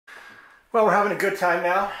Well, we're having a good time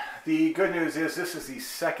now. The good news is this is the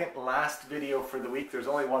second last video for the week. There's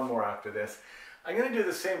only one more after this. I'm going to do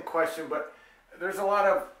the same question, but there's a lot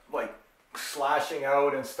of like slashing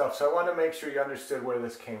out and stuff, so I want to make sure you understood where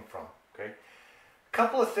this came from. Okay, a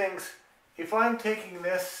couple of things. If I'm taking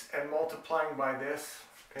this and multiplying by this,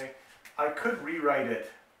 okay, I could rewrite it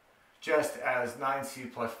just as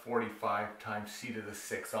 9c plus 45 times c to the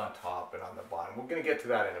 6 on top and on the bottom. We're going to get to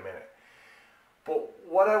that in a minute. But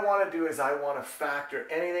what I want to do is I want to factor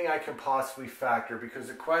anything I can possibly factor, because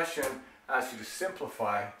the question asks you to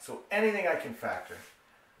simplify, so anything I can factor.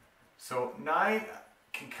 So 9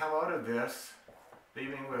 can come out of this,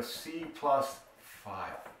 leaving with c plus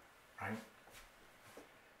 5, right?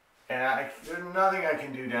 And there's nothing I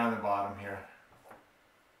can do down the bottom here.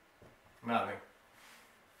 Nothing.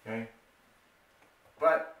 Okay?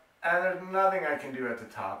 And there's nothing I can do at the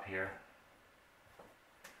top here.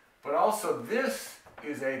 But also this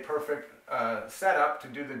is a perfect setup to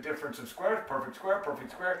do the difference of squares. Perfect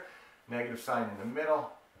square, negative sign in the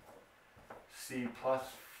middle, c plus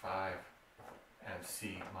 5 and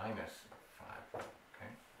c minus 5.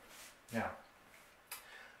 Okay. Now,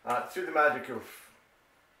 through the magic of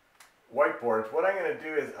whiteboards, what I'm going to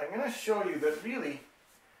do is I'm going to show you that really,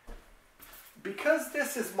 because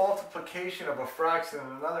this is multiplication of a fraction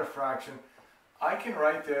and another fraction, I can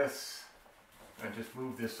write this and just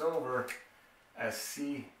move this over as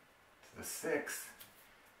c to the 6th.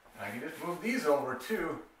 And I can just move these over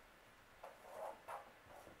too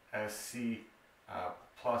as c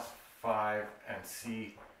plus 5 and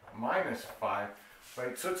c minus 5.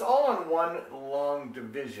 Right? So it's all on one long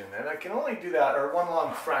division, and I can only do that, or one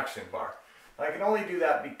long fraction bar. And I can only do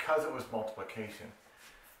that because it was multiplication.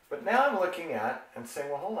 But now I'm looking at and saying,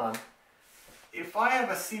 well, hold on. If I have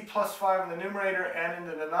a c plus 5 in the numerator and in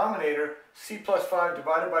the denominator, c plus 5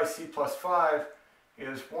 divided by c plus 5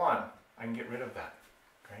 is 1. I can get rid of that.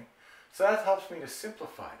 Okay? So that helps me to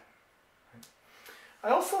simplify it. Okay?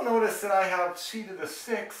 I also notice that I have c to the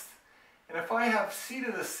 6th, and if I have c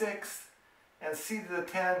to the 6th and c to the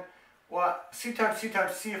 10, well, c times c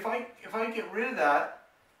times c, if I get rid of that,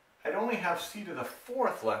 I'd only have c to the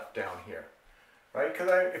 4th left down here. Right? Because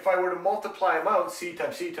if I were to multiply them out, c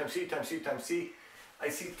times c times c times c times c, I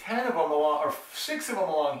see 10 of them along, or 6 of them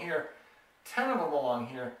along here, 10 of them along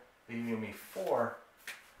here, leaving me 4.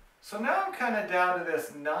 So now I'm kind of down to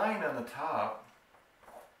this 9 on the top,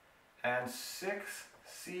 and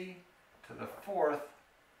 6c to the 4th,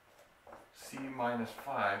 c minus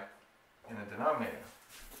 5 in the denominator.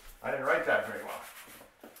 I didn't write that very well.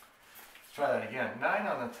 Let's try that again. 9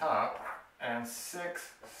 on the top, and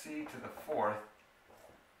 6c to the 4th,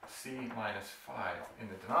 c minus 5 in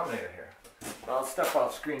the denominator here. So I'll step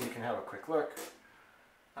off screen, you can have a quick look.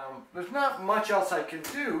 There's not much else I can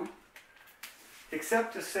do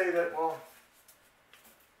except to say that, well,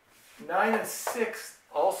 9 and 6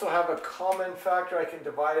 also have a common factor I can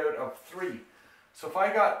divide out of 3. So if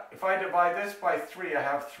I divide this by 3, I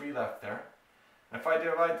have 3 left there. And if I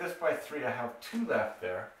divide this by 3, I have 2 left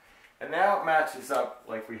there. And now it matches up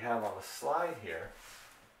like we have on the slide here.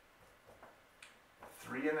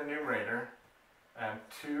 3 in the numerator, and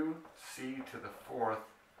 2c to the 4th,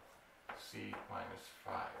 c minus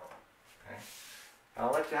 5. Okay?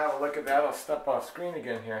 I'll let you have a look at that. I'll step off screen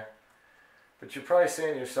again here. But you're probably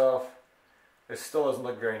saying to yourself, this still doesn't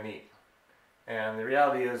look very neat. And the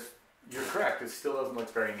reality is, you're correct, it still doesn't look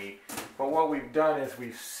very neat. But what we've done is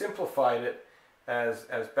we've simplified it as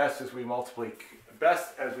best as we possibly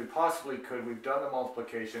could. We've done the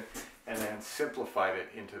multiplication and then simplified it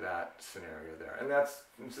into that scenario there. And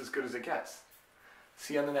it's as good as it gets.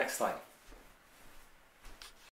 See you on the next slide.